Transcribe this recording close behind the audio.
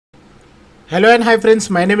Hello and hi friends,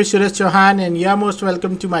 my name is Suresh Chauhan and you are most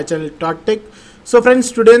welcome to my channel Talk Tech. So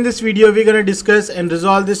friends, today in this video we're going to discuss and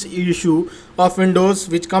resolve this issue of Windows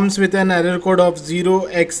which comes with an error code of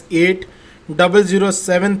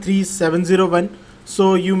 0X80073701.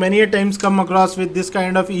 So you many a times come across with this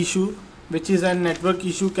kind of issue, which is a network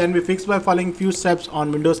issue, can be fixed by following few steps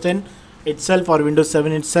on Windows 10 itself or Windows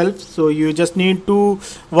 7 itself. So you just need to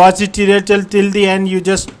watch the tutorial till the end. You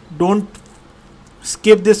just don't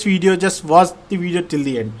skip this video, just watch the video till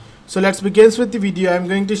the end. So let's begin with the video. I'm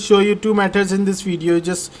going to show you two methods in this video. You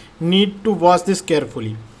just need to watch this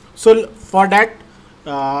carefully. So for that,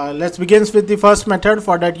 let's begin with the first method.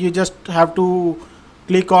 For that, you just have to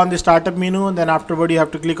click on the startup menu, and then afterward you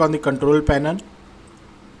have to click on the control panel.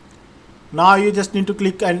 Now you just need to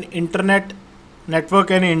click on internet,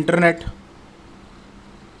 network and internet.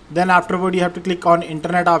 Then afterward you have to click on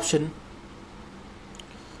internet option.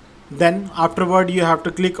 Then afterward you have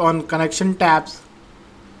to click on connection tabs.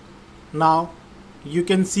 Now you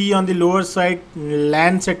can see on the lower side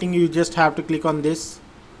LAN setting, you just have to click on this.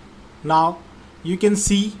 Now you can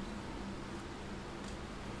see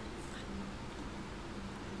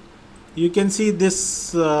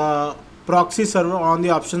this proxy server on the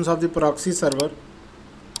options of the proxy server.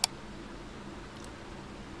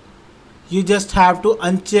 You just have to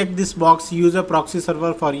uncheck this box, use a proxy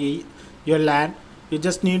server for your LAN. You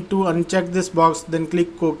just need to uncheck this box, then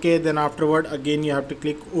click OK. Then afterward again you have to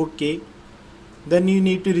click OK. Then you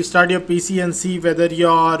need to restart your PC and see whether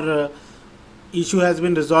your issue has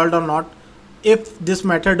been resolved or not. If this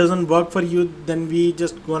method doesn't work for you, then we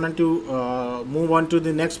just going to move on to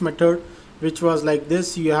the next method, which was like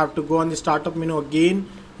this. You have to go on the startup menu again.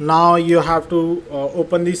 Now you have to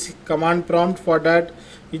open this command prompt. For that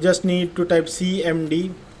you just need to type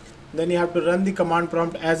cmd. Then you have to run the command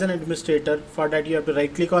prompt as an administrator. For that you have to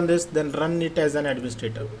right click on this, then run it as an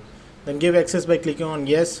administrator. Then give access by clicking on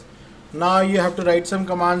yes. Now you have to write some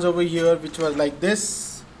commands over here, which was like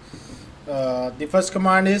this. The first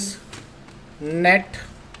command is net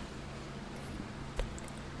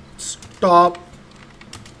stop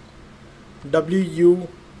WUAUSERV.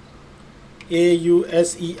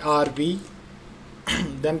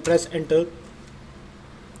 Then press enter.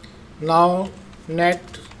 Now net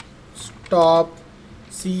stop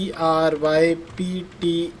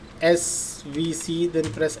CRYPTSVC, then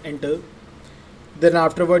press enter. Then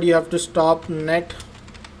afterward you have to stop net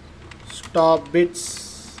stop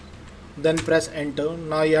bits, then press enter.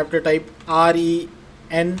 Now you have to type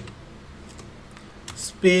REN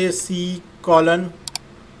space C colon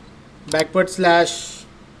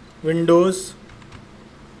 / Windows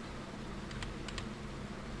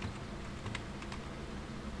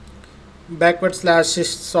 /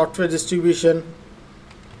 software distribution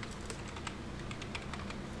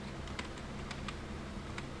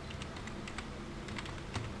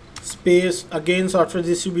space again software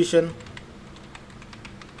distribution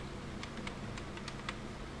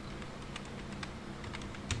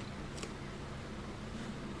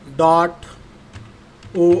 .old,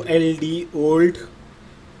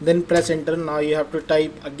 then press enter. Now you have to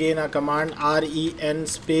type again a command REN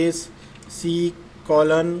space C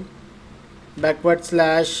colon /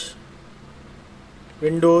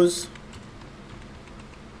 Windows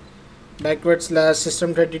 /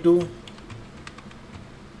 System32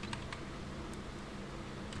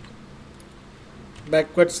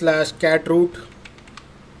 / catroot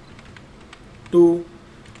 2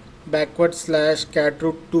 /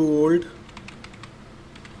 catroot 2 old.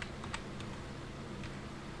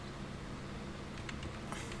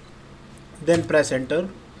 Then press enter.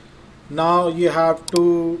 Now you have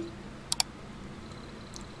to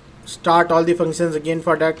start all the functions again.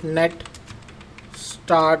 For that, net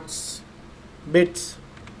starts bits,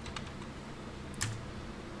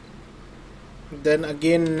 then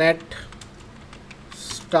again net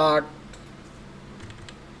start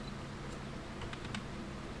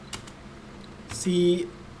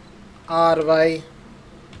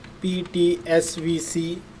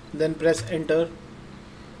CRYPTSVC, then press enter.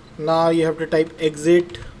 Now you have to type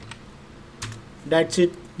exit. That's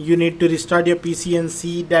it. You need to restart your PC and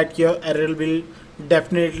see that your error will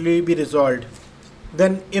definitely be resolved.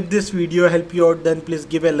 Then if this video helped you out, then please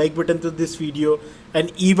give a like button to this video,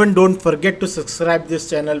 and even don't forget to subscribe this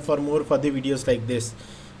channel for more further videos like this.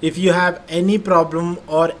 If you have any problem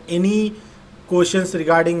or any questions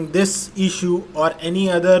regarding this issue or any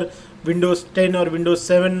other Windows 10 or Windows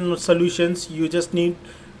 7 solutions, you just need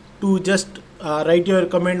to write your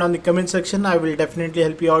comment on the comment section. I will definitely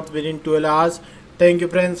help you out within 12 hours. Thank you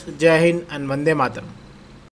friends. Jai Hind and Vande Mataram.